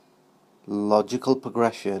Logical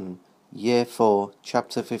Progression, Year 4,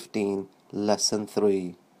 Chapter 15, Lesson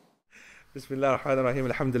 3. بسم الله الرحمن الرحيم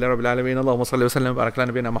الحمد لله رب العالمين اللهم صل وسلم وبارك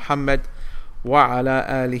على نبينا محمد وعلى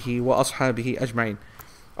آله وأصحابه أجمعين.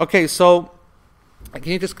 Okay, so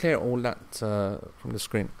can you just clear all that from the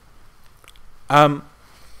screen? In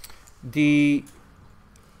the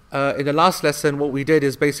last lesson, what we did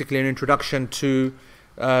is basically an introduction to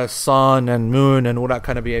sun and moon and all that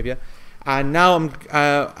kind of behavior. And now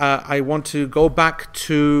I want to go back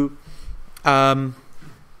to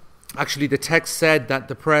actually the text said that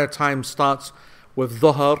the prayer time starts with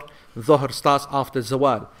dhuhr. Dhuhr starts after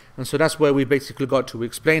zawal. And so that's where we basically got to. We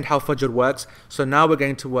explained how Fajr works. So now we're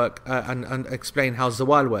going to work and explain how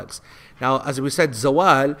zawal works. Now, as we said,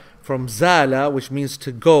 zawal from zala, which means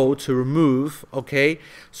to go, to remove, okay?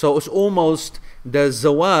 So it's almost, the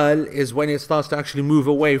zawal is when it starts to actually move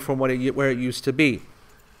away from where it used to be.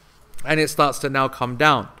 And it starts to now come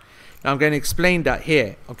down. Now I'm going to explain that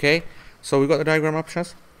here, okay? So we've got the diagram up,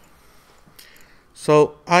 Shaz?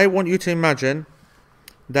 So I want you to imagine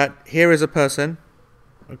that here is a person,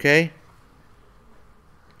 okay?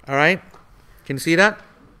 Alright? Can you see that?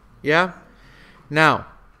 Yeah? Now,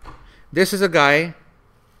 this is a guy,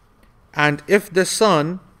 and if the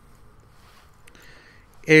sun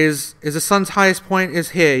is the sun's highest point is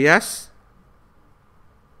here, yes?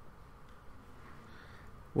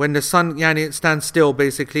 When the sun it stands still,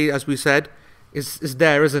 basically, as we said, is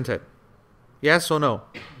there, isn't it? Yes or no?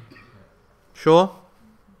 Sure?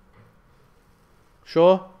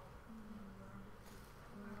 Sure?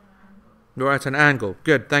 You're at an angle.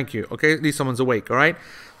 Good, thank you. Okay, at least someone's awake, alright?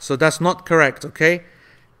 So that's not correct, okay?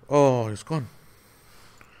 Oh, it's gone.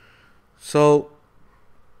 So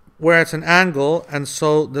we're at an angle, and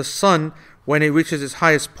so the sun, when it reaches its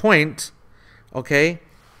highest point, okay,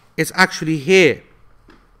 it's actually here.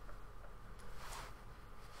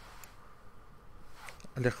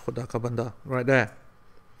 Right there.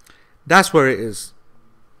 That's where it is.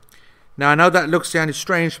 Now I know that looks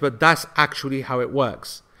strange, but that's actually how it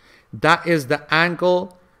works. That is the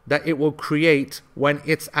angle that it will create when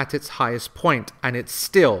it's at its highest point, and it's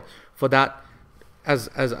still for that. As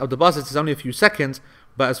the bus, it's only a few seconds,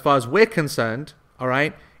 but as far as we're concerned, all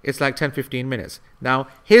right, it's like 10-15 minutes. Now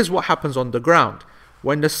here's what happens on the ground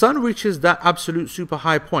when the sun reaches that absolute super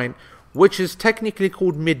high point, which is technically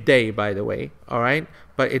called midday, by the way, all right,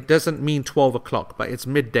 but it doesn't mean 12 o'clock, but it's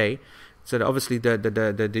midday. So obviously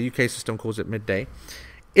the UK system calls it midday.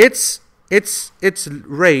 Its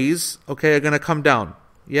rays, okay, are going to come down.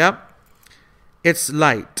 Yeah, it's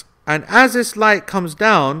light, and as this light comes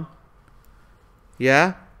down,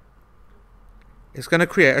 yeah, it's going to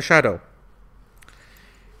create a shadow.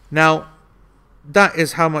 Now, that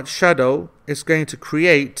is how much shadow it's going to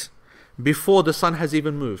create before the sun has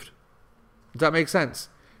even moved. Does that make sense?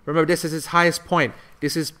 Remember, this is its highest point.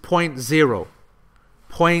 This is point zero.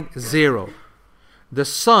 Point zero. The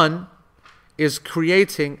sun is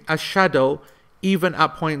creating a shadow even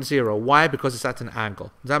at point zero. Why? Because it's at an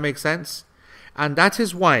angle. Does that make sense? And that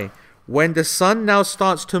is why when the sun now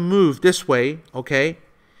starts to move this way, okay,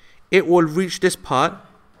 it will reach this part,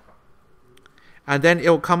 and then it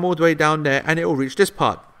will come all the way down there, and it will reach this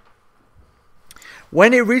part.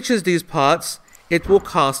 When it reaches these parts, it will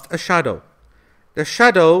cast a shadow. The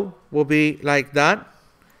shadow will be like that,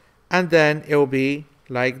 and then it will be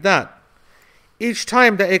like that. Each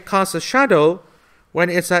time that it casts a shadow, when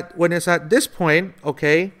it's at this point,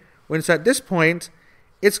 okay, when it's at this point,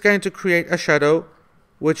 it's going to create a shadow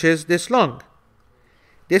which is this long.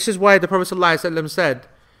 This is why the Prophet ﷺ said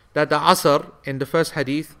that the Asr, in the first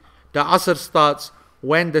hadith, the Asr starts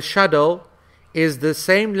when the shadow is the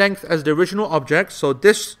same length as the original object. So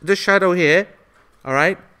this shadow here,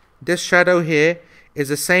 alright, this shadow here is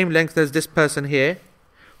the same length as this person here,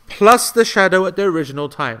 plus the shadow at the original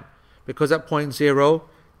time. Because at point zero,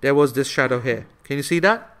 there was this shadow here. Can you see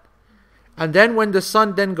that? And then when the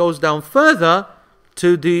sun then goes down further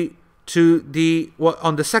to what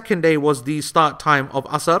on the second day was the start time of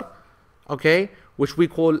Asr, okay, which we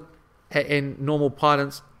call in normal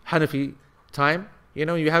parlance Hanafi time. You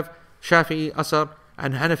know, you have Shafi'i Asr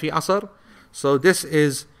and Hanafi Asr. So this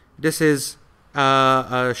is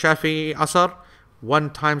Shafi'i Asr, one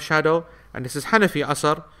time shadow, and this is Hanafi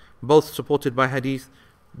Asr, both supported by hadith,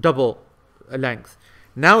 double length.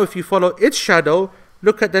 Now if you follow its shadow,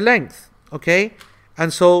 look at the length, okay?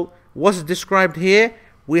 And so what's described here,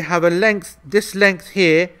 we have a length, this length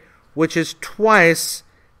here, which is twice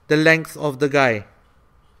the length of the guy.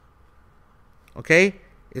 Okay?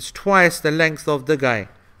 It's twice the length of the guy.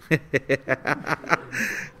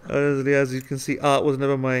 Honestly, as you can see, art was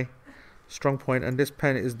never my strong point, and this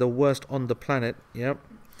pen is the worst on the planet. Yep.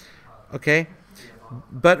 Okay?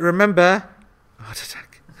 But remember, heart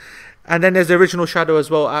attack. And then there's the original shadow as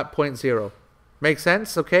well at point 0. Make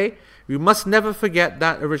sense? Okay? You must never forget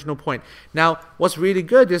that original point. Now, what's really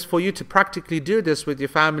good is for you to practically do this with your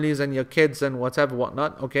families and your kids and whatever,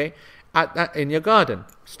 whatnot, okay? In your garden.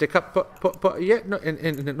 Stick up,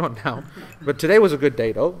 not now. But today was a good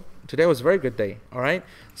day though. Today was a very good day, alright?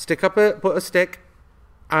 Put a stick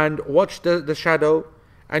and watch the shadow,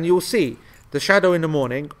 and you'll see the shadow in the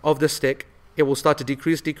morning of the stick, it will start to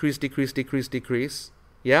decrease.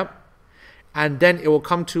 Yep. And then it will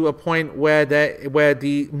come to a point where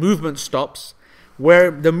the movement stops.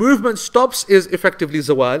 Where the movement stops is effectively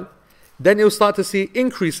zawal. Then you'll start to see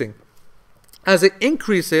increasing. As it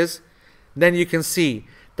increases, then you can see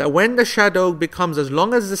that when the shadow becomes as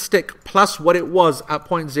long as the stick plus what it was at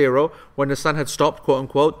point 0, when the sun had stopped, quote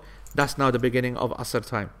unquote, that's now the beginning of Asr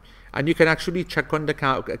time. And you can actually check on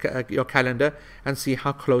your calendar and see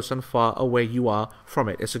how close and far away you are from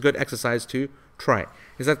it. It's a good exercise to try.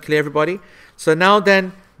 Is that clear, everybody? So now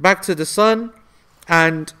then, back to the sun,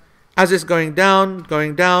 and as it's going down,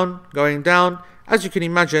 as you can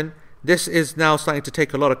imagine, this is now starting to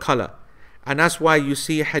take a lot of color. And that's why you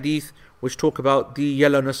see a hadith which talk about the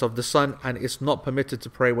yellowness of the sun, and it's not permitted to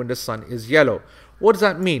pray when the sun is yellow. What does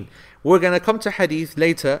that mean? We're going to come to hadith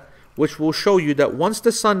later, which will show you that once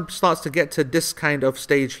the sun starts to get to this kind of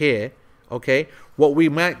stage here, okay, what we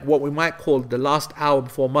might call the last hour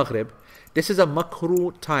before Maghrib, this is a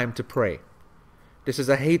makruh time to pray. This is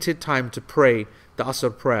a hated time to pray the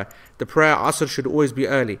Asr prayer. The prayer Asr should always be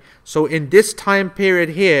early. So in this time period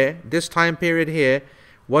here,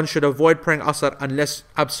 one should avoid praying Asr unless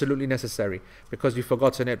absolutely necessary, because you've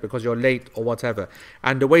forgotten it, because you're late or whatever.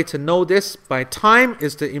 And the way to know this by time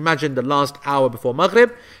is to imagine the last hour before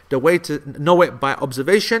Maghrib. The way to know it by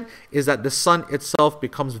observation is that the sun itself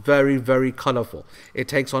becomes very, very colorful. It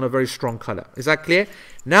takes on a very strong color. Is that clear?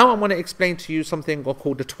 Now I'm going to explain to you something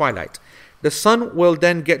called the twilight. The sun will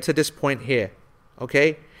then get to this point here,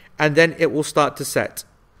 okay? And then it will start to set,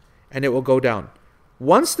 and it will go down.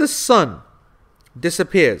 Once the sun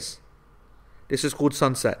disappears, this is called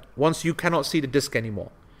sunset. Once you cannot see the disk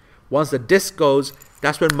anymore. Once the disk goes,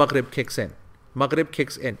 that's when Maghrib kicks in. Now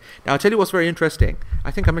I'll tell you what's very interesting.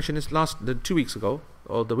 I think I mentioned this 2 weeks ago,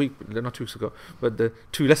 or not 2 weeks ago, but the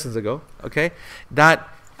 2 lessons ago, okay? That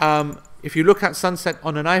if you look at sunset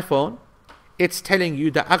on an iPhone, it's telling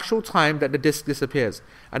you the actual time that the disk disappears.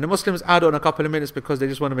 And the Muslims add on a couple of minutes because they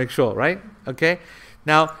just want to make sure, right? Okay?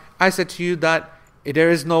 Now, I said to you that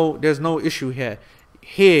there's no issue here.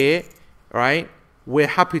 Here, right, we're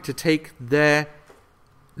happy to take their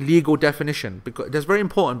legal definition, because that's very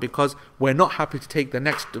important, because we're not happy to take the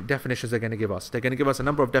next definitions they're going to give us. They're going to give us a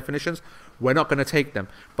number of definitions. We're not going to take them.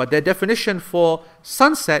 But their definition for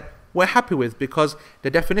sunset, we're happy with, because the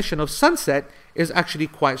definition of sunset is actually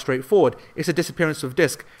quite straightforward. It's a disappearance of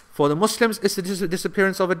disk. For the Muslims, it's the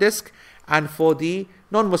disappearance of a disk, and for the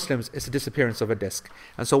non-Muslims, it's the disappearance of a disk.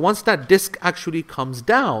 And so once that disk actually comes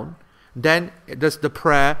down, then the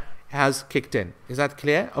prayer has kicked in. Is that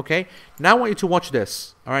clear? Okay. Now I want you to watch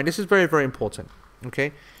this. All right. This is very, very important.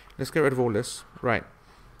 Okay. Let's get rid of all this. Right.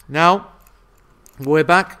 Now we're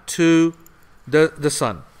back to the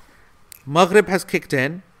sun. Maghrib has kicked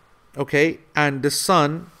in. Okay. And the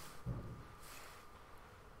sun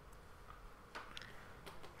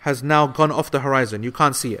has now gone off the horizon. You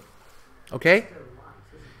can't see it. Okay.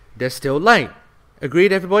 There's still light.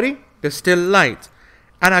 Agreed, everybody? There's still light.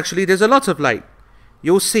 And actually, there's a lot of light.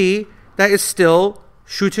 You'll see that it's still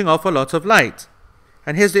shooting off a lot of light.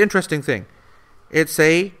 And here's the interesting thing. It's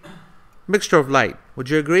a mixture of light. Would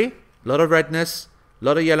you agree? A lot of redness, a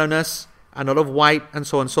lot of yellowness, and a lot of white, and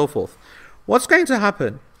so on and so forth. What's going to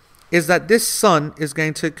happen is that this sun is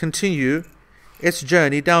going to continue its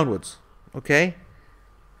journey downwards. Okay?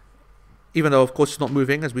 Even though, of course, it's not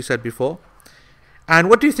moving, as we said before. And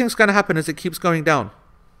what do you think is going to happen as it keeps going down?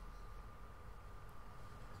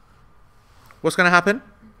 What's going to happen?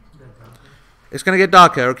 It's going to get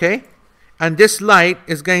darker, okay? And this light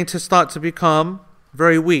is going to start to become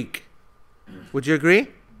very weak. Would you agree?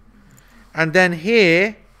 And then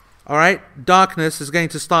here, all right, darkness is going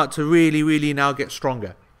to start to really, really now get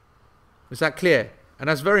stronger. Is that clear? And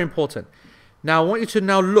that's very important. Now, I want you to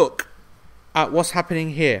now look at what's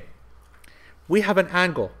happening here. We have an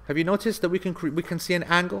angle. Have you noticed that we can see an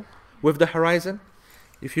angle with the horizon?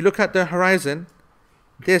 If you look at the horizon,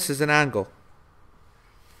 this is an angle.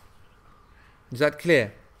 Is that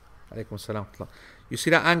clear? Alaykum assalam. You see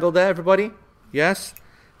that angle there, everybody? Yes?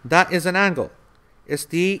 That is an angle.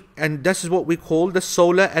 And this is what we call the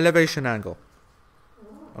solar elevation angle.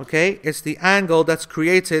 Okay? It's the angle that's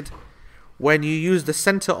created when you use the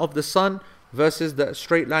center of the sun versus the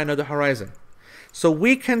straight line of the horizon. So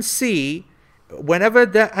we can see whenever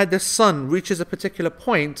the sun reaches a particular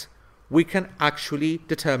point, we can actually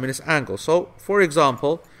determine its angle. So, for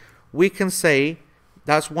example, we can say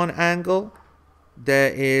that's one angle,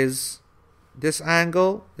 there is this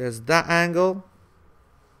angle, there's that angle.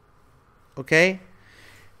 Okay?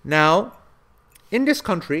 Now, in this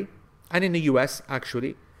country, and in the US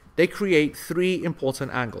actually, they create 3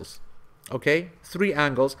 important angles. Okay? 3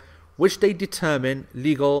 angles which they determine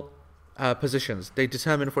legal positions. They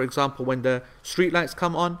determine, for example, when the street lights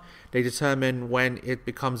come on. They determine when it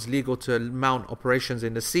becomes legal to mount operations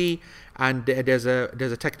in the sea, and there's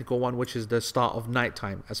a technical one which is the start of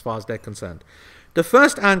nighttime as far as they're concerned. The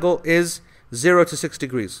first angle is 0 to 6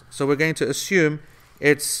 degrees. So we're going to assume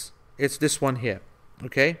it's this one here.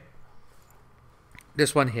 Okay?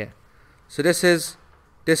 This one here. So this is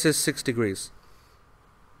 6 degrees.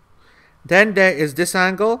 Then there is this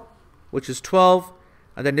angle, which is 12,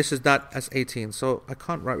 and then this is that as 18. So I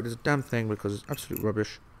can't write with this damn thing because it's absolute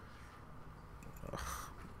rubbish.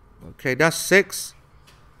 Okay, that's 6.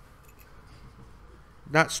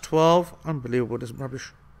 That's 12. Unbelievable, this is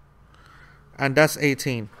rubbish. And that's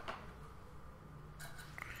 18.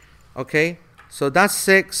 Okay, so that's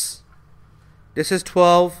 6. This is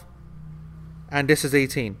 12. And this is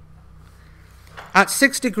 18. At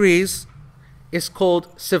 6 degrees, it's called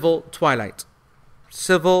civil twilight.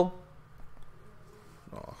 Civil.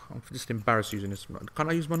 Oh, I'm just embarrassed using this. Can't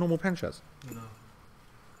I use my normal pen, Shaz? No.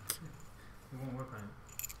 It won't work on it.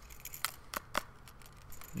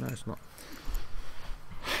 No, it's not.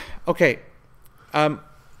 Okay.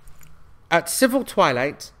 At civil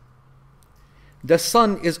twilight, the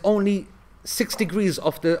sun is only 6 degrees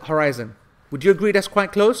off the horizon. Would you agree that's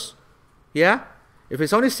quite close? Yeah? If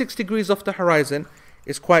it's only 6 degrees off the horizon,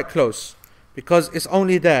 it's quite close. Because it's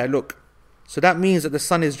only there, look. So that means that the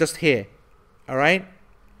sun is just here. Alright?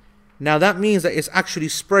 Now that means that it's actually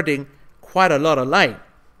spreading quite a lot of light.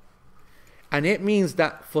 And it means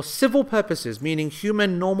that for civil purposes, meaning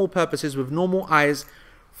human normal purposes with normal eyes,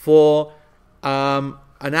 for an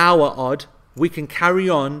hour odd, we can carry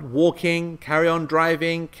on walking, carry on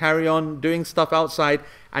driving, carry on doing stuff outside,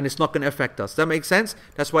 and it's not going to affect us. Does that make sense?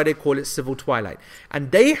 That's why they call it civil twilight.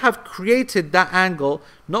 And they have created that angle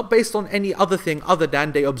not based on any other thing other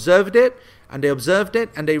than they observed it, and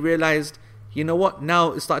they realized, you know what,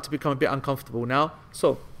 now it's starting to become a bit uncomfortable now,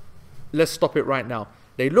 so let's stop it right now.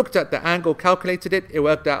 They looked at the angle, calculated it, it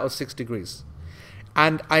worked out as 6 degrees.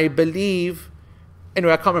 And I believe,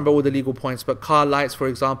 anyway, I can't remember all the legal points, but car lights, for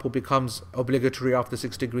example, becomes obligatory after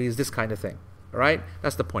 6 degrees, this kind of thing. All right?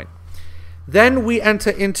 That's the point. Then we enter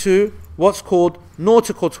into what's called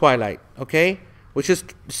nautical twilight, okay? Which is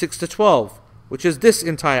 6 to 12, which is this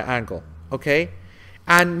entire angle, okay?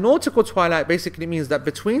 And nautical twilight basically means that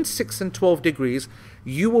between 6 and 12 degrees,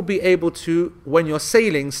 you will be able to, when you're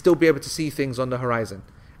sailing, still be able to see things on the horizon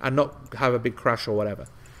and not have a big crash or whatever.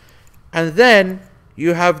 And then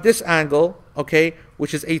you have this angle, okay,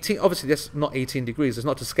 which is 18. Obviously, that's not 18 degrees. It's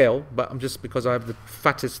not to scale, but I'm just because I have the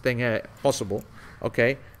fattest thing here possible,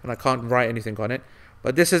 okay, and I can't write anything on it.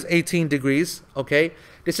 But this is 18 degrees, okay.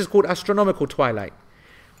 This is called astronomical twilight.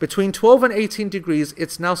 Between 12 and 18 degrees,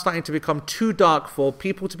 it's now starting to become too dark for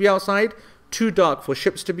people to be outside, too dark for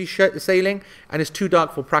ships to be sailing, and it's too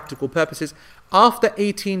dark for practical purposes. After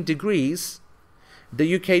 18 degrees,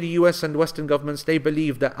 the UK, the US, and Western governments, they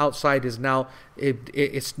believe that outside is now,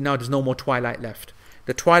 it's now there's no more twilight left.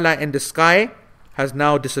 The twilight in the sky has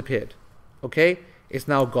now disappeared. Okay? It's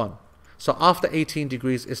now gone. So after 18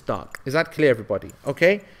 degrees, it's dark. Is that clear, everybody?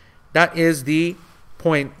 Okay? That is the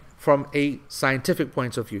point from a scientific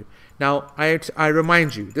point of view. Now, I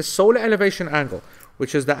remind you, this solar elevation angle,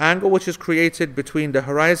 which is the angle which is created between the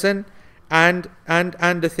horizon and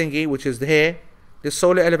the thingy, which is here, this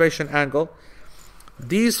solar elevation angle,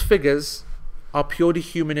 these figures are purely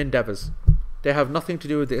human endeavors. They have nothing to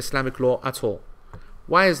do with the Islamic law at all.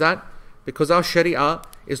 Why is that? Because our Sharia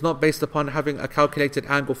is not based upon having a calculated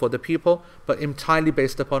angle for the people, but entirely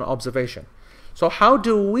based upon observation. So how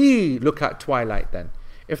do we look at twilight then?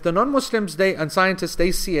 If the non-Muslims and scientists,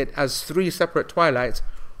 they see it as 3 separate twilights,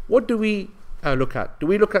 what do we look at? Do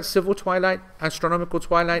we look at civil twilight, astronomical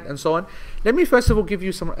twilight, and so on? Let me first of all give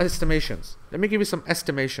you some estimations.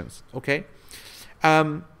 Okay?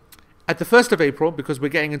 At the 1st of April, because we're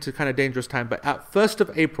getting into kind of dangerous time, but at 1st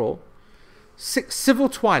of April, civil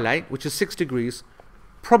twilight, which is 6 degrees,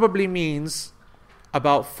 probably means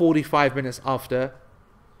about 45 minutes after,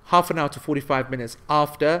 half an hour to 45 minutes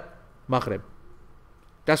after Maghrib.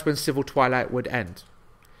 That's when civil twilight would end.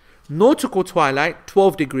 Nautical twilight,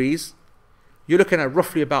 12 degrees, you're looking at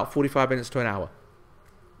roughly about 45 minutes to an hour.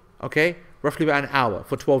 Okay? Roughly about an hour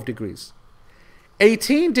for 12 degrees.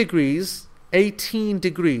 18 degrees,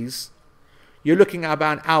 you're looking at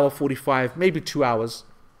about an hour 45, maybe 2 hours,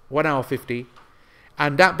 1 hour 50.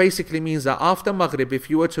 And that basically means that after Maghrib, if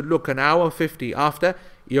you were to look an hour 50 after,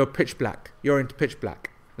 you're pitch black. You're into pitch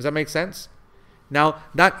black. Does that make sense? Now,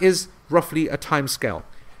 that is roughly a time scale.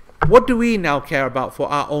 What do we now care about for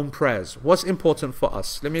our own prayers? What's important for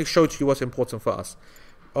us? Let me show to you what's important for us.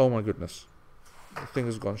 Oh my goodness. The thing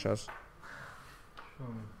is gone, Shaz.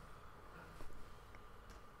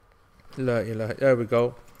 La ilaha. There we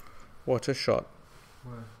go. What a shot.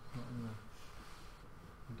 Where? Not in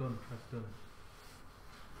there. Done. That's done.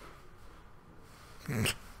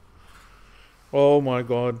 Oh my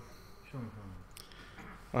God. Show me.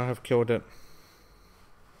 I have killed it.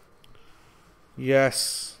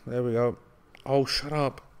 Yes. There we go. Oh, shut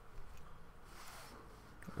up.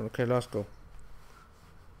 Okay, let's go.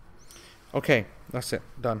 Okay, that's it.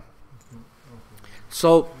 Done.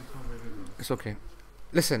 So, it's okay.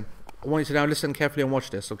 Listen. I want you to now listen carefully and watch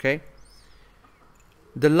this, okay?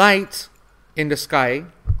 The light in the sky,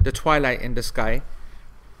 the twilight in the sky,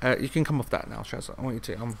 you can come off that now, Shaz. I'm going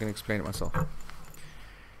to explain it myself.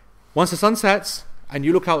 Once the sun sets and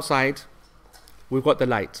you look outside, we've got the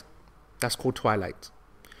light. That's called twilight.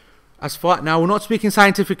 Now, we're not speaking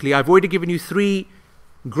scientifically. I've already given you 3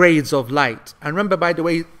 grades of light. And remember, by the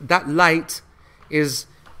way, that light is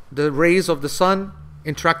the rays of the sun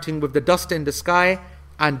interacting with the dust in the sky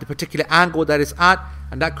and the particular angle that it's at,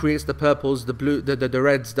 and that creates the purples, the blue, the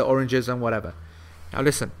reds, the oranges, and whatever. Now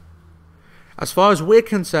listen. As far as we're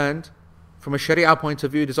concerned, from a Sharia point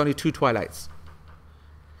of view, there's only 2 twilights.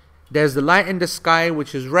 There's the light in the sky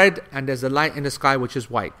which is red, and there's the light in the sky which is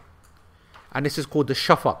white. And this is called the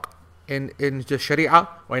shafaq. In the Sharia,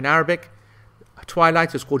 or in Arabic,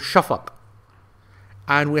 twilight is called shafaq.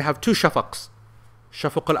 And we have 2 shafaqs.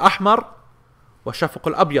 Shafaq al-ahmar wa shafaq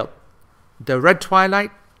al-abyad. The red twilight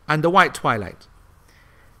and the white twilight.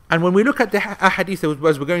 And when we look at the hadith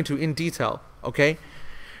as we're going to in detail, okay,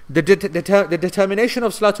 the determination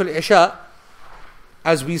of Salatul Isha,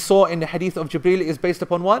 as we saw in the hadith of Jibreel, is based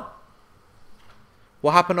upon what?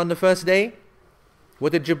 What happened on the first day?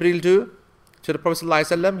 What did Jibreel do to the Prophet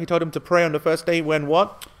ﷺ? He told him to pray on the first day when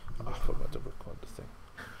what? Oh, I forgot to record the thing.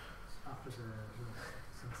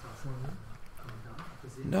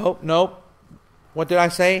 No. What did I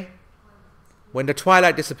say? When the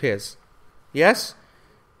twilight disappears. Yes?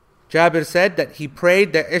 Jabir said that he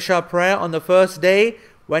prayed the Isha prayer on the first day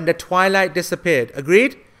when the twilight disappeared.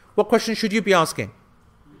 Agreed? What question should you be asking?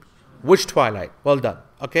 Which twilight? Well done.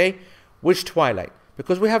 Okay? Which twilight?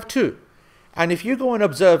 Because we have 2. And if you go and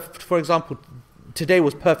observe, for example, today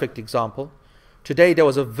was perfect example. Today there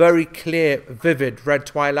was a very clear, vivid red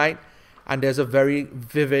twilight, and there's a very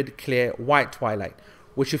vivid, clear white twilight,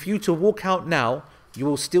 which if you to walk out now, you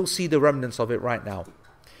will still see the remnants of it right now.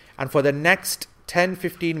 And for the next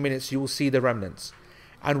 10-15 minutes, you will see the remnants.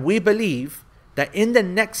 And we believe that in the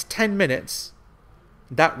next 10 minutes,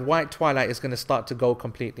 that white twilight is going to start to go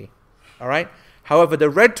completely. Alright? However, the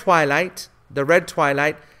red twilight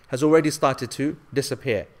has already started to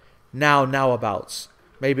disappear. Nowabouts.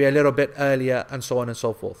 Maybe a little bit earlier, and so on and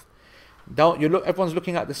so forth. Everyone's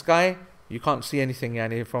looking at the sky. You can't see anything,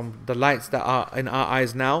 yani, from the lights that are in our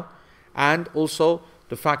eyes now. And also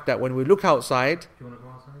the fact that when we look outside... Do you want to go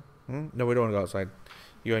outside? No, we don't want to go outside.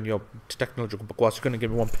 You and your technological bakwas, you're going to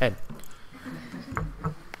give me 1 pen.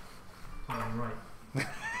 Right.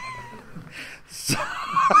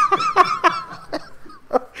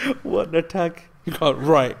 What an attack. You can't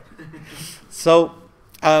write. So,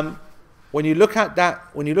 when you look at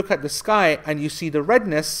the sky and you see the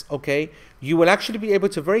redness, okay, you will actually be able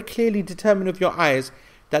to very clearly determine with your eyes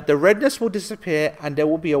that the redness will disappear and there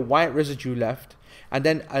will be a white residue left. And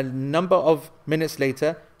then a number of minutes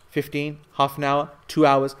later, 15, half an hour, 2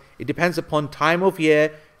 hours, it depends upon time of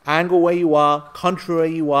year, angle where you are, country where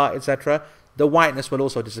you are, etc. The whiteness will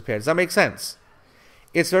also disappear. Does that make sense?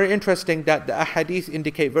 It's very interesting that the ahadith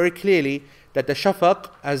indicate very clearly that the shafaq,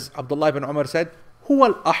 as Abdullah ibn Umar said,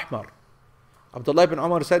 huwa al-ahmar. Abdullah ibn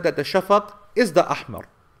Umar said that the shafaq is the ahmar.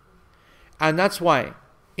 And that's why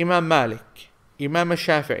Imam Malik, Imam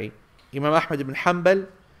Shafi'i, Imam Ahmad ibn Hanbal,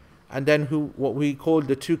 and then what we call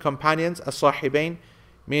the 2 companions, as-sahibain,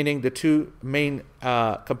 meaning the 2 main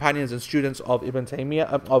companions and students of Ibn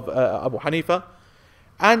Taymiyyah, of Abu Hanifa.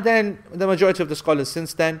 And then the majority of the scholars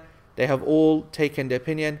since then, they have all taken the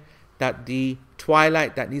opinion that the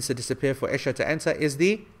twilight that needs to disappear for Isha to enter is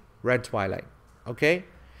the red twilight. Okay?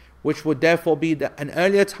 Which would therefore be an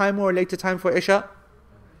earlier time or a later time for Isha?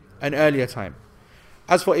 An earlier time.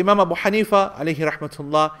 As for Imam Abu Hanifa, alayhi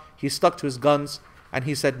rahmatullah, he stuck to his guns and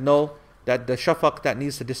he said no, that the shafaq that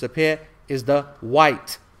needs to disappear is the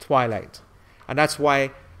white twilight. And that's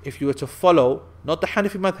why if you were to follow, not the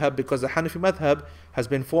Hanafi madhab, because the Hanafi madhab has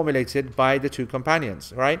been formulated by the two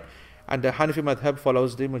companions, right? And the Hanafi madhab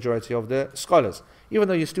follows the majority of the scholars. Even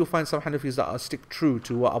though you still find some Hanafis that are stick true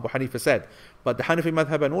to what Abu Hanifa said. But the Hanafi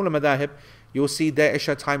madhab and all the madhab, you'll see their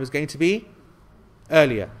Isha time is going to be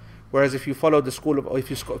earlier. Whereas if you follow the school of, or if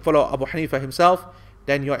you follow Abu Hanifa himself,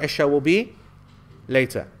 then your Isha will be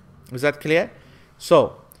later. Is that clear?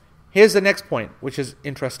 So, here's the next point, which is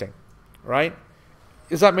interesting, right?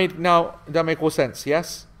 Does that make all sense?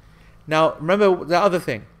 Yes? Now, remember the other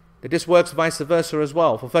thing, that this works vice versa as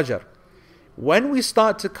well for Fajr. When we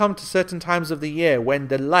start to come to certain times of the year when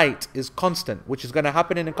the light is constant, which is going to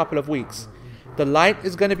happen in a couple of weeks, the light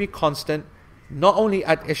is going to be constant not only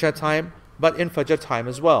at Isha time, but in Fajr time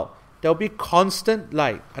as well. There'll be constant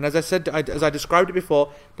light. And as I said, as I described it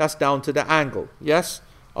before, that's down to the angle, yes,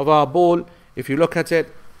 of our ball. If you look at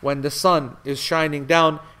it, when the sun is shining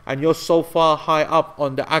down and you're so far high up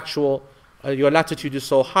on the actual, your latitude is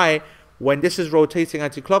so high, when this is rotating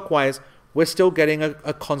anti-clockwise, we're still getting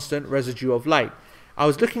a constant residue of light. I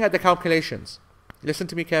was looking at the calculations. Listen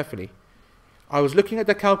to me carefully. I was looking at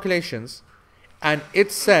the calculations and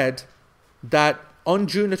it said that on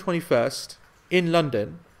June the 21st in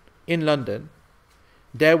London,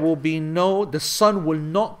 there will be the sun will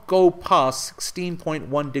not go past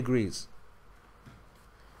 16.1 degrees.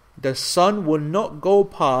 The sun will not go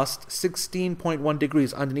past 16.1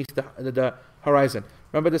 degrees underneath the horizon.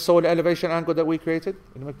 Remember the solar elevation angle that we created?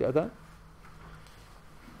 Can you make the other?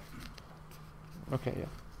 Okay, yeah.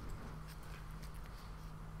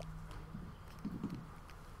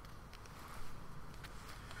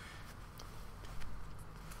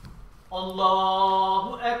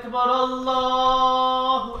 Allahu Akbar,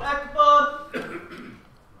 Allahu Akbar.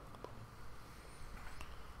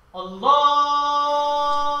 Allahu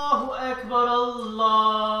Akbar, Allahu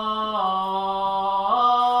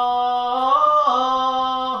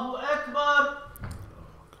Akbar.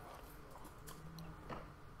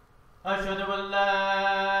 Ashhadu an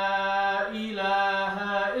la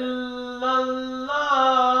ilaha illallah.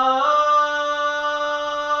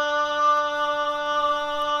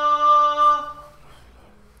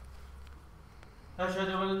 أشهد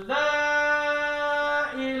أن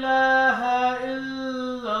لا إله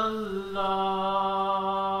إلا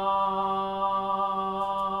الله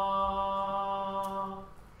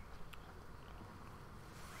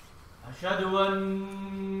أشهد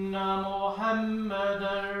أن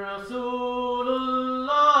محمدا رسول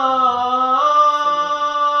الله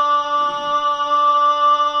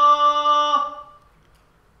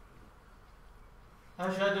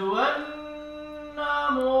أشهد أن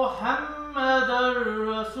محمد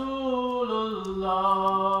رسول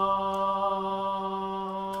الله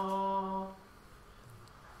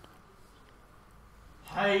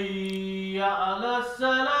حي على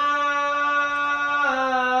الصلاة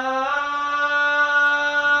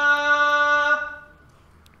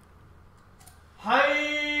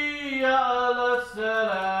حي على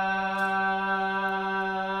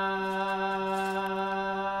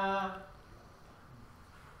الصلاة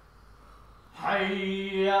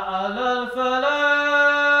حي على الفلاح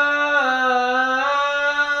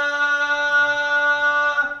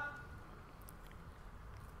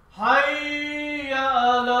حي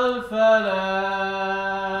على الفلاح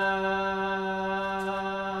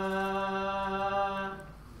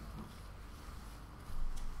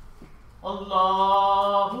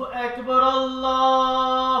الله أكبر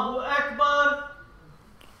الله أكبر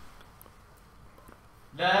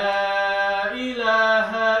لا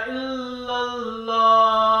إله إلا الله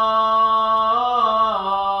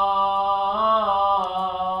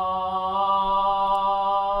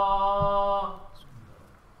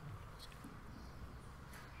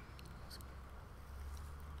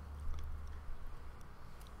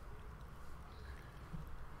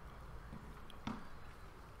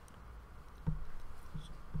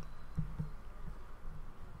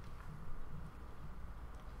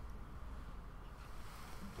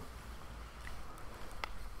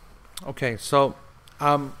Okay, so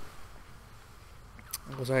what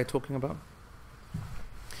was I talking about?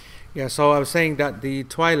 Yeah, so I was saying that the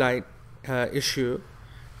twilight issue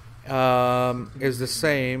is the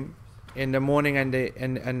same in the morning and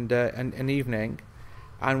and evening.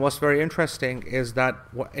 And what's very interesting is that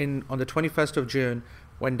on the 21st of June,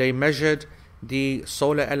 when they measured the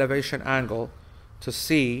solar elevation angle to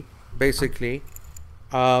see, basically,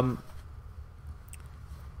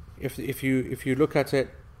 if you look at it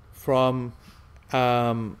from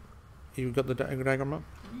You got the diagram up?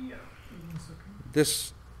 Yeah. 1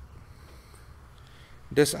 second.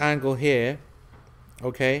 This angle here,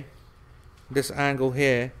 okay, this angle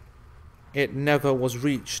here, it never was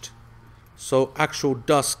reached. So actual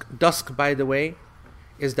dusk, by the way,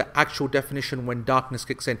 is the actual definition when darkness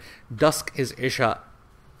kicks in. Dusk is Isha,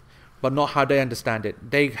 but not how they understand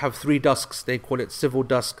it. They have 3 dusks. They call it civil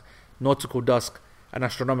dusk, nautical dusk, and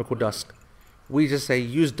astronomical dusk. We just say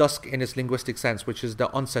use dusk in its linguistic sense, which is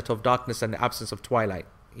the onset of darkness and the absence of twilight.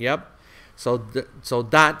 Yep. So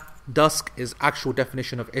that dusk is actual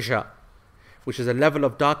definition of Isha, which is a level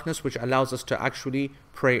of darkness which allows us to actually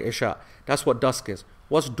pray Isha. That's what dusk is.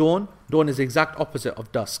 What's dawn? Dawn is the exact opposite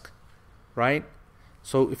of dusk, right?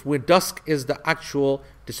 So if dusk is the actual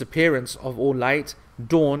disappearance of all light,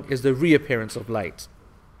 dawn is the reappearance of light.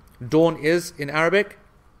 Dawn is, in Arabic,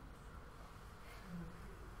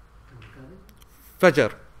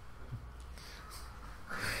 Fajr.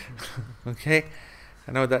 Okay?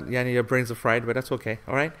 I know that your brains are fried, but that's okay,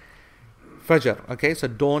 alright? Fajr, okay? So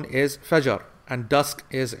dawn is Fajr, and dusk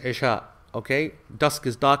is Isha, okay? Dusk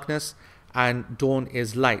is darkness, and dawn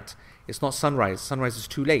is light. It's not sunrise. Sunrise is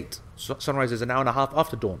too late. Sunrise is an hour and a half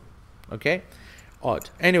after dawn, okay? Odd.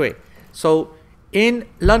 Anyway, so in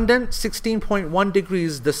London, 16.1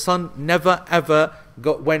 degrees, the sun never ever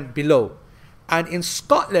went below. And in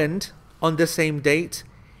Scotland, on the same date,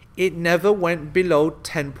 it never went below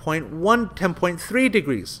 10.3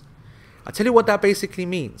 degrees. I'll tell you what that basically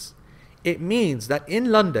means. It means that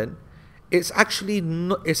in London, it's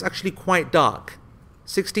actually quite dark.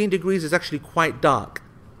 16 degrees is actually quite dark,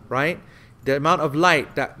 right? The amount of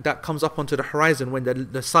light that comes up onto the horizon when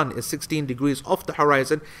the sun is 16 degrees off the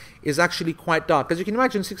horizon is actually quite dark. As you can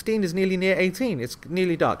imagine, 16 is nearly near 18. It's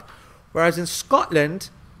nearly dark. Whereas in Scotland,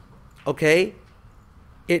 okay,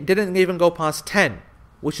 it didn't even go past 10,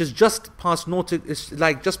 which is just past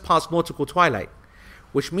nautical twilight,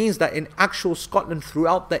 which means that in actual Scotland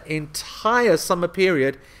throughout the entire summer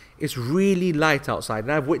period, it's really light outside.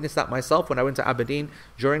 And I've witnessed that myself when I went to Aberdeen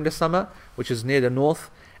during the summer, which is near the north,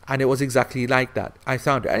 and it was exactly like that. I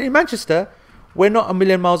found it. And in Manchester, we're not a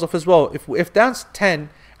million miles off as well. If that's 10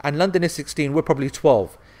 and London is 16, we're probably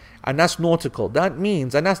 12. And that's nautical. That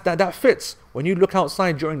means, and that fits. When you look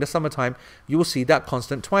outside during the summertime, you will see that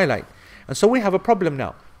constant twilight. And so we have a problem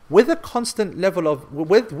now. With a constant level of,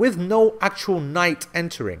 with no actual night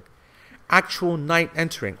entering, or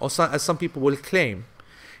as some people will claim.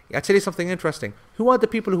 I tell you something interesting. Who are the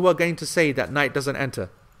people who are going to say that night doesn't enter?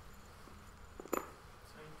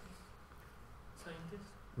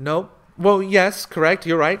 Scientists? No? Well, yes, correct,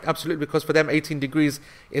 you're right, absolutely, because for them 18 degrees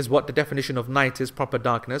is what the definition of night is, proper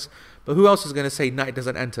darkness. But who else is going to say night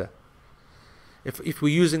doesn't enter? If we're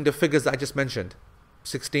using the figures that I just mentioned,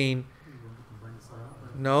 16,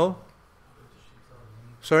 no?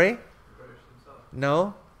 Sorry?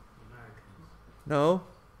 No? No?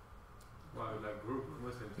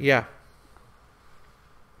 Yeah.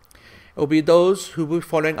 It will be those who will be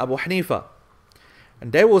following Abu Hanifa.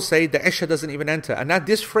 And they will say the Isha doesn't even enter. And that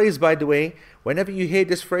this phrase, by the way, whenever you hear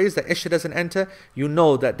this phrase, the Isha doesn't enter, you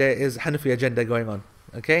know that there is Hanafi agenda going on.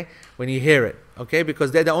 Okay? When you hear it. Okay?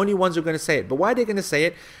 Because they're the only ones who are going to say it. But why are they going to say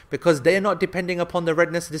it? Because they're not depending upon the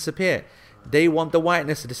redness to disappear. They want the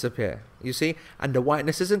whiteness to disappear. You see? And the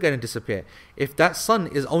whiteness isn't going to disappear. If that sun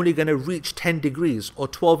is only going to reach 10 degrees or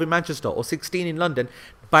 12 in Manchester or 16 in London,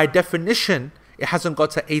 by definition, it hasn't got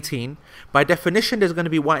to 18. By definition, there's going to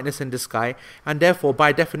be whiteness in the sky, and therefore,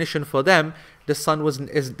 by definition for them, the sun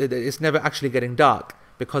is never actually getting dark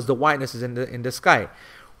because the whiteness is in the sky.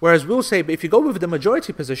 Whereas we'll say, but if you go with the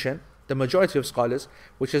majority position, the majority of scholars,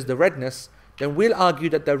 which is the redness, then we'll argue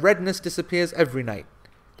that the redness disappears every night.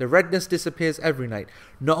 The redness disappears every night.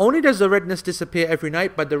 Not only does the redness disappear every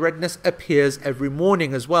night, but the redness appears every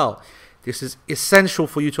morning as well. This is essential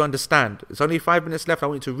for you to understand. It's only 5 minutes left. I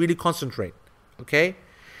want you to really concentrate. Okay?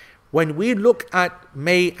 When we look at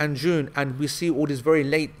May and June and we see all these very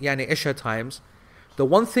late Isha times, the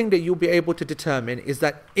one thing that you'll be able to determine is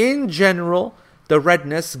that in general, the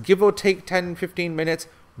redness, give or take 10, 15 minutes,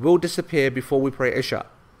 will disappear before we pray Isha.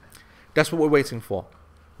 That's what we're waiting for.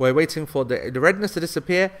 We're waiting for the redness to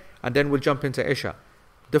disappear, and then we'll jump into Isha.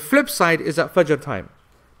 The flip side is at Fajr time.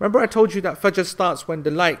 Remember I told you that Fajr starts when the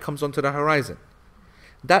light comes onto the horizon.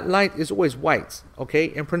 That light is always white, okay,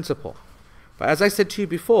 in principle. But as I said to you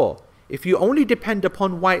before, if you only depend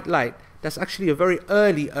upon white light, that's actually a very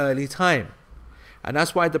early time. And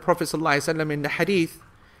that's why the Prophet ﷺ in the hadith,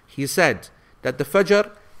 he said that the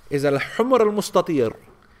Fajr is al-humr al-mustatir,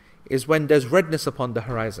 is when there's redness upon the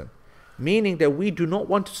horizon. Meaning that we do not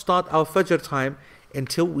want to start our Fajr time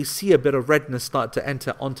until we see a bit of redness start to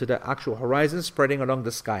enter onto the actual horizon, spreading along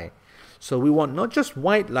the sky. So we want not just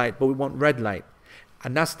white light, but we want red light.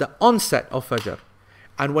 And that's the onset of Fajr.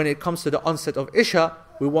 And when it comes to the onset of Isha,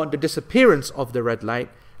 we want the disappearance of the red light,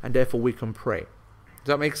 and therefore we can pray.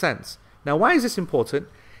 Does that make sense? Now, why is this important?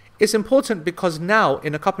 It's important because now,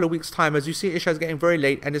 in a couple of weeks' time, as you see, Isha is getting very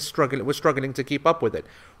late and we're struggling to keep up with it.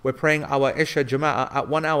 We're praying our Isha Jama'ah at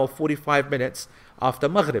 1 hour 45 minutes after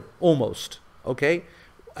Maghrib, almost. Okay?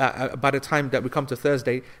 By the time that we come to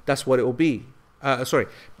Thursday, that's what it will be.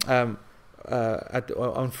 On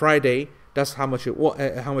Friday, that's how much it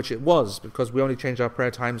was, because we only change our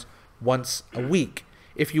prayer times once a week.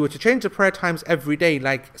 If you were to change the prayer times every day,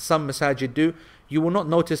 like some masajid do, you will not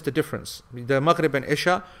notice the difference. The Maghrib and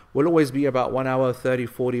Isha will always be about 1 hour, 30,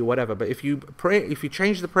 40, whatever. But if you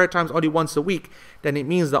change the prayer times only once a week, then it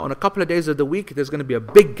means that on a couple of days of the week, there's going to be a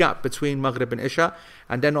big gap between Maghrib and Isha.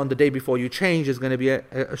 And then on the day before you change, there's going to be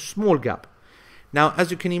a small gap. Now,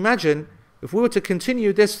 as you can imagine, if we were to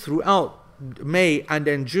continue this throughout May and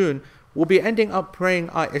then June, we'll be ending up praying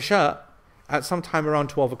our Isha at some time around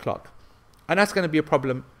 12 o'clock. And that's going to be a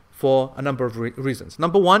problem for a number of reasons.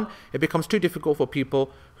 Number one, it becomes too difficult for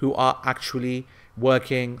people who are actually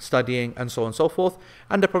working, studying, and so on and so forth.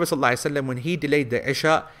 And the Prophet ﷺ, when he delayed the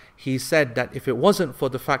Isha, he said that if it wasn't for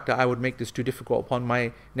the fact that I would make this too difficult upon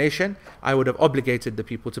my nation, I would have obligated the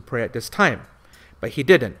people to pray at this time. But he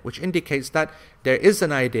didn't, which indicates that there is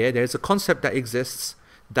an idea, there is a concept that exists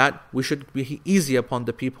that we should be easy upon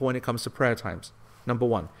the people when it comes to prayer times. Number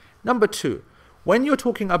one. Number two, when you're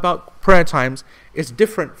talking about prayer times, it's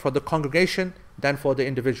different for the congregation than for the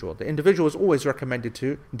individual. The individual is always recommended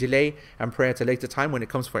to delay and pray at a later time when it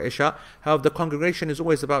comes for Isha. However, the congregation is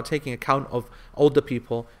always about taking account of older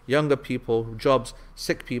people, younger people, jobs,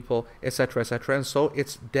 sick people, etc., etc. And so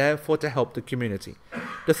it's therefore to help the community.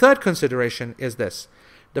 The third consideration is this.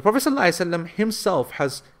 The Prophet ﷺ himself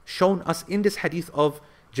has shown us in this hadith of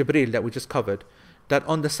Jibreel that we just covered, that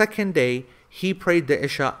on the second day, he prayed the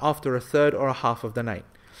Isha after a third or a half of the night.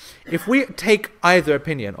 If we take either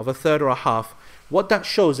opinion of a third or a half, what that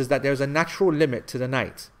shows is that there's a natural limit to the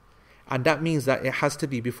night. And that means that it has to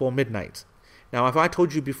be before midnight. Now, if I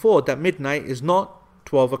told you before that midnight is not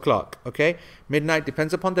 12 o'clock, okay? Midnight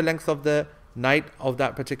depends upon the length of the night of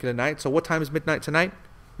that particular night. So what time is midnight tonight?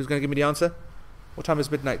 Who's going to give me the answer? What time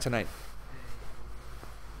is midnight tonight?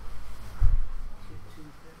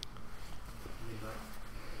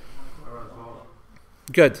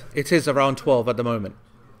 Good. It is around 12 at the moment.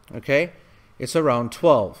 Okay? It's around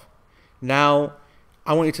 12. Now,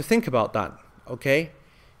 I want you to think about that. Okay?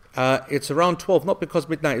 It's around 12, not because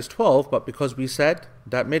midnight is 12, but because we said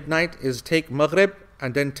that midnight is take Maghrib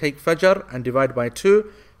and then take Fajr and divide by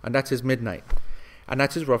 2, and that is midnight. And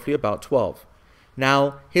that is roughly about 12.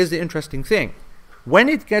 Now, here's the interesting thing. When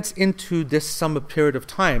it gets into this summer period of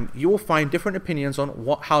time, you will find different opinions on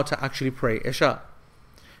how to actually pray Isha.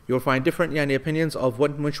 You'll find different opinions of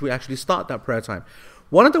when should we actually start that prayer time.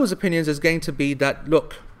 One of those opinions is going to be that,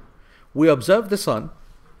 look, we observe the sun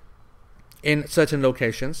in certain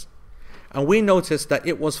locations, and we noticed that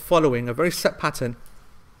it was following a very set pattern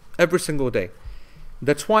every single day.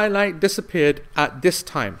 The twilight disappeared at this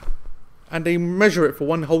time, and they measure it for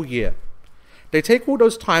one whole year. They take all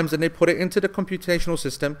those times and they put it into the computational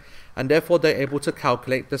system, and therefore they're able to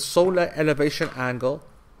calculate the solar elevation angle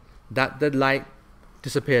that the light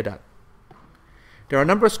disappeared at. There are a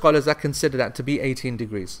number of scholars that consider that to be 18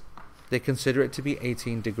 degrees. They consider it to be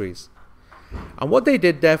 18 degrees. And what they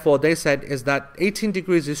did, therefore, they said is that 18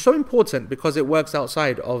 degrees is so important because it works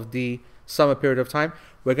outside of the summer period of time.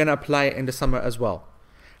 We're going to apply it in the summer as well.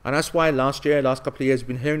 And that's why last couple of years, we've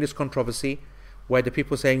been hearing this controversy where the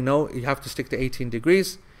people saying, no, you have to stick to 18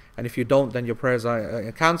 degrees. And if you don't, then your prayers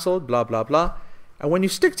are cancelled, blah, blah, blah. And when you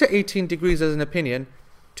stick to 18 degrees as an opinion,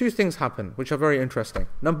 two things happen, which are very interesting.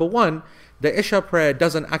 Number one, the Isha prayer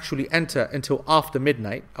doesn't actually enter until after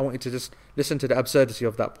midnight. I want you to just listen to the absurdity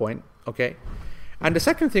of that point, okay? And the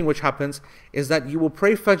second thing which happens is that you will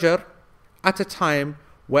pray Fajr at a time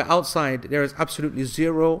where outside there is absolutely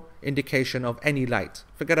zero indication of any light.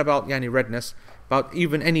 Forget about redness, about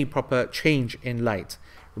even any proper change in light.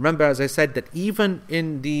 Remember, as I said, that even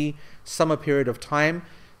in the summer period of time,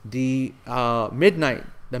 the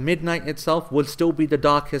midnight itself will still be the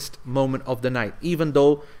darkest moment of the night, even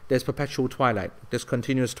though there's perpetual twilight, there's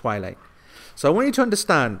continuous twilight. So I want you to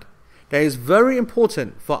understand that it's very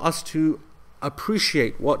important for us to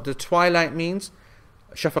appreciate what the twilight means,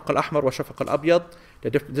 Shafaq al-Ahmar wa Shafaq al-Abyad, the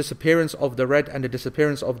disappearance of the red and the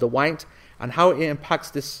disappearance of the white, and how it impacts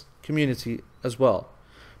this community as well.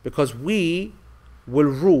 Because we will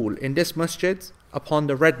rule in this masjid upon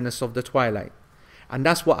the redness of the twilight. And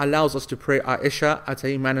that's what allows us to pray our Isha at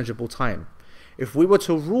a manageable time. if we were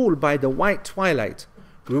to rule by the white twilight,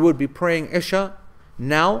 we would be praying Isha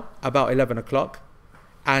now about 11 o'clock,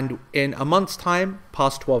 and in a month's time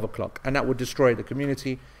past 12 o'clock, and that would destroy the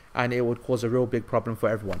community and it would cause a real big problem for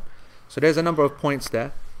everyone. So there's a number of points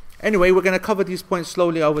there. Anyway, we're going to cover these points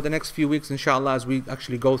slowly over the next few weeks, inshallah, as we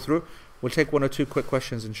actually go through. We'll take one or two quick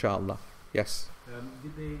questions, inshallah. Yes?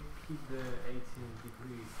 Did they keep the 18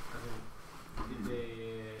 degrees? Did they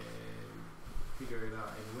figure it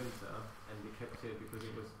out in winter and they kept it because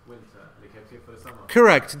it was winter and they kept it for the summer?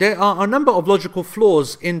 Correct. There are a number of logical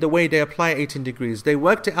flaws in the way they apply 18 degrees. They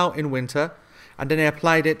worked it out in winter and then they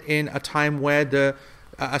applied it in a time where the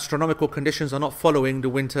astronomical conditions are not following the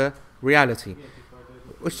winter reality.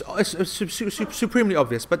 It's supremely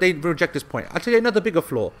obvious, but they reject this point. I'll tell you another bigger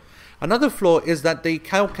flaw. Another flaw is that they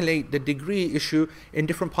calculate the degree issue in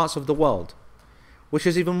different parts of the world, which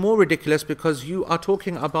is even more ridiculous because you are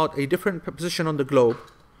talking about a different position on the globe,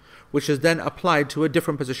 which is then applied to a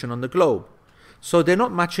different position on the globe. So they're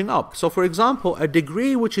not matching up. So for example, a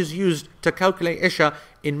degree which is used to calculate Isha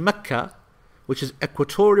in Mecca, which is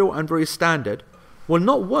equatorial and very standard, will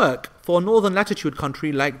not work for a northern latitude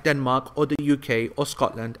country like Denmark or the UK or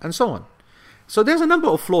Scotland and so on. So there's a number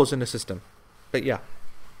of flaws in the system. But yeah.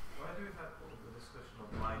 Why do we have all the discussion of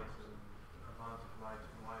light and amount of light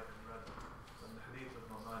and white and red? And the hadith of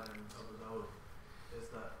Nu'man and Abu Dawud is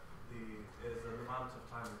that the amount of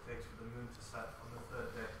time it takes for the moon to set on the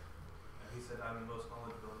third day. And he said, I'm the most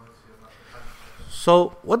knowledgeable amongst you about the time.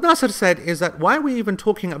 So what Nasr said is that why are we even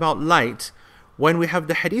talking about light when we have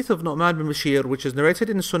the hadith of Nu'man bin Bashir, which is narrated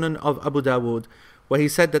in the Sunan of Abu Dawud, where he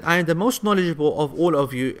said that I am the most knowledgeable of all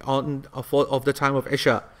of you of the time of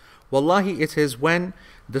Isha. Wallahi, it is when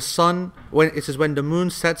the moon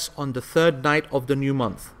sets on the third night of the new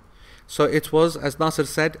month. So it was, as Nasr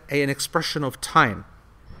said, an expression of time.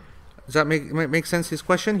 Does that make sense, his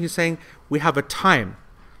question? He's saying we have a time.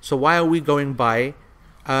 So why are we going by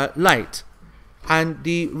light? And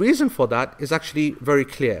the reason for that is actually very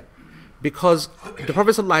clear. Because the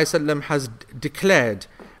Prophet ﷺ has declared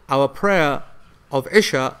our prayer of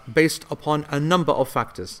Isha based upon a number of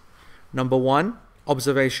factors. Number one,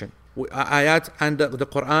 observation. Ayat and the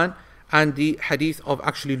Quran and the hadith of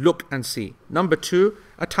actually look and see. Number two,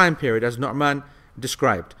 a time period as Nu'man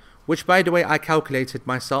described. Which by the way I calculated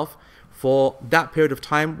myself for that period of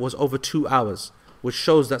time was over 2 hours. Which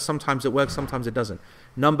shows that sometimes it works, sometimes it doesn't.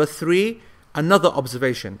 Number three, another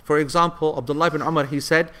observation. For example, Abdullah ibn Umar, he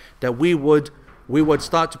said that we would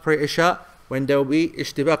start to pray Isha when there will be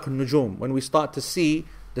ishtibaq al-nujum, when we start to see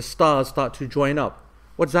the stars start to join up.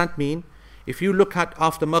 What does that mean? If you look at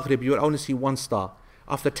after Maghrib, you will only see one star.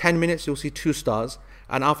 After 10 minutes, you'll see 2 stars.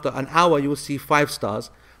 And after an hour, you will see 5 stars.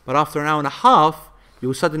 But after an hour and a half, you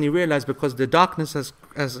will suddenly realize because the darkness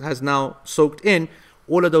has now soaked in,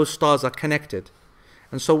 all of those stars are connected.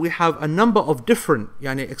 And so we have a number of different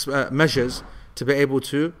measures to be able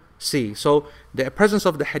to see. So the presence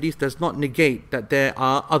of the hadith does not negate that there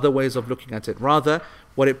are other ways of looking at it. Rather,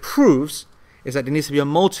 what it proves is that there needs to be a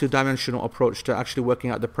multi-dimensional approach to actually working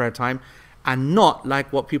out the prayer time, and not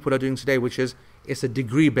like what people are doing today, which is it's a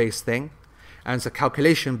degree-based thing and it's a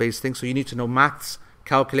calculation-based thing. So you need to know maths,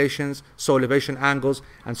 calculations, solar elevation angles,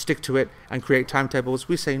 and stick to it and create timetables.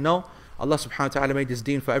 We say no. Allah subhanahu wa ta'ala made this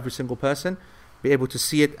deen for every single person. Be able to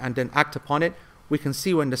see it and then act upon it. We can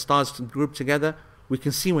see when the stars group together. We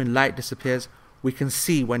can see when light disappears. We can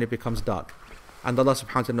see when it becomes dark. And Allah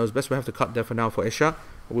subhanahu wa ta'ala knows best. We have to cut there for now for Isha.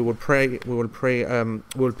 We will play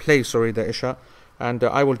the Isha. And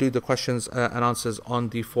I will do the questions and answers on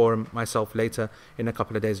the forum myself later in a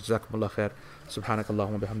couple of days. Jazakumullah khair.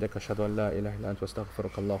 Subhanakallahumma bihamdika ashhadu an la ilaha illa anta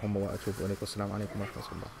astaghfiruka Allahumma wa atubu ilayk. Wassalamu alaikum wa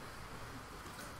rahmatullah.